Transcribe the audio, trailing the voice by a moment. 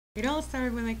It all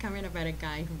started when I commented about a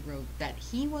guy who wrote that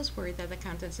he was worried that the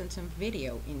contents in some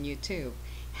video in YouTube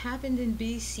happened in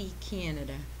BC,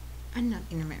 Canada, and not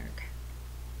in America.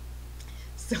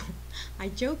 So I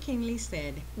jokingly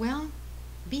said, well,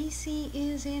 BC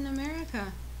is in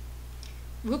America.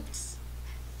 Whoops.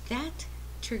 That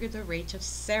triggered the rage of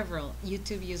several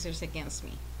YouTube users against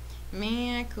me.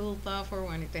 Mea culpa for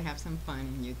wanting to have some fun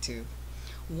on YouTube.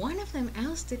 One of them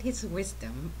ousted his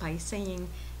wisdom by saying,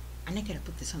 and I gotta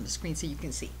put this on the screen so you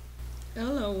can see.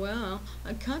 LOL,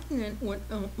 a continent, what,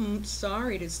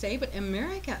 sorry to say, but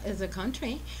America is a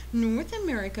country. North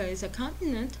America is a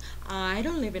continent. I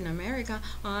don't live in America.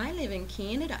 I live in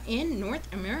Canada. In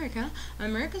North America,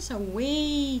 Americans are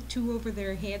way too over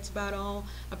their heads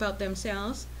about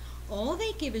themselves. All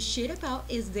they give a shit about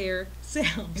is their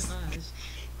selves. Gosh,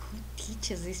 who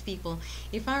teaches these people?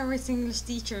 If I were a English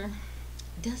teacher,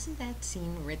 doesn't that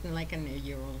seem written like a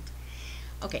 9-year-old?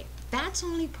 Okay, that's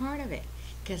only part of it,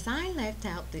 because I left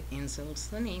out the insults,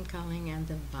 the name calling, and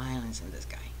the violence in this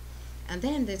guy. And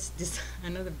then there's this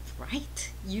another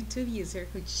bright YouTube user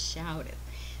who shouted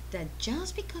that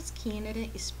just because Canada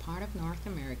is part of North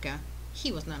America,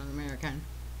 he was not an American.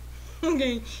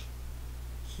 Okay,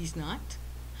 he's not.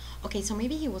 Okay, so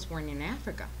maybe he was born in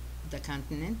Africa, the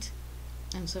continent,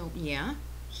 and so yeah,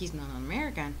 he's not an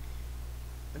American.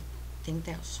 But I think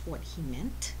that's what he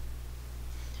meant.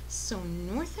 So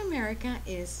North America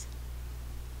is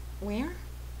where?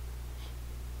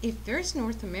 If there's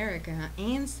North America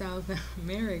and South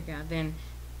America, then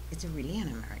it's really an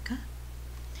America.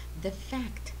 The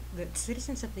fact that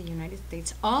citizens of the United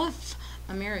States of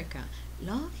America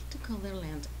love to call their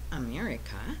land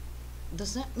America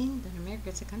does not mean that America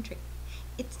is a country.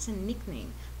 It's a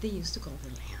nickname they use to call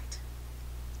their land.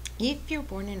 If you're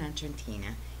born in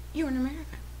Argentina, you're an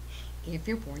American. If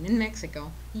you're born in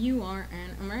Mexico, you are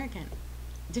an American.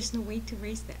 There's no way to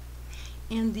erase that.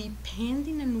 And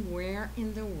depending on where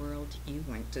in the world you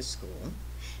went to school,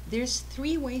 there's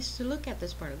 3 ways to look at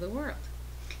this part of the world.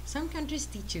 Some countries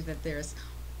teach you that there's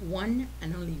one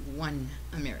and only one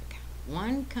America,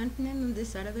 one continent on this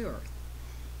side of the earth.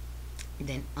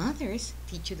 Then others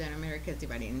teach you that America is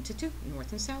divided into 2,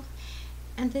 North and South.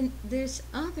 And then there's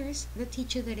others that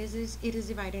teach you that it is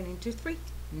divided into 3,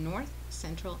 North,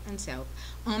 Central, and South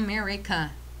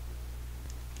America.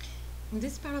 In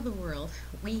this part of the world,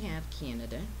 we have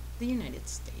Canada, the United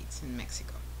States, and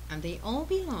Mexico. And they all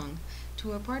belong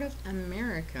to a part of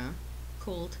America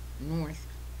called North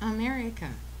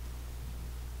America.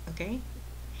 Okay?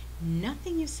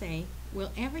 Nothing you say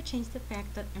will ever change the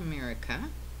fact that America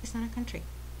is not a country.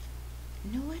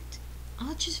 You know what?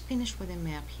 I'll just finish with a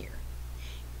map here.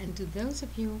 And to those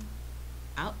of you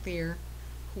out there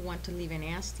who want to leave a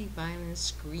nasty, violent,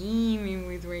 screaming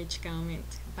with rage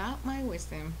comment about my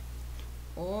wisdom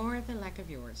or the lack of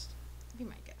yours, be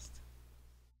my guest.